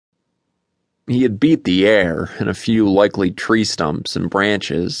He had beat the air and a few likely tree stumps and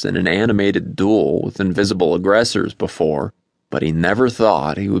branches in an animated duel with invisible aggressors before, but he never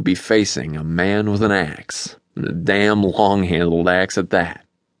thought he would be facing a man with an axe, and a damn long-handled axe at that.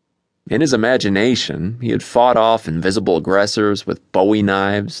 In his imagination, he had fought off invisible aggressors with bowie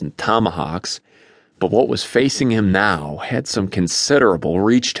knives and tomahawks, but what was facing him now had some considerable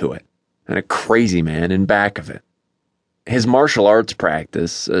reach to it, and a crazy man in back of it. His martial arts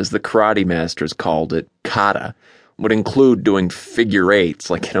practice, as the karate masters called it, kata, would include doing figure eights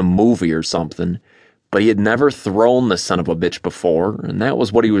like in a movie or something, but he had never thrown the son of a bitch before, and that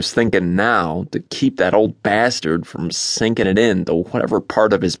was what he was thinking now to keep that old bastard from sinking it into whatever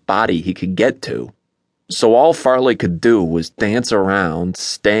part of his body he could get to. So all Farley could do was dance around,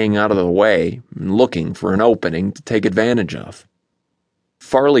 staying out of the way, and looking for an opening to take advantage of.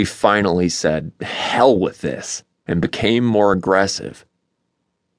 Farley finally said, "Hell with this," and became more aggressive.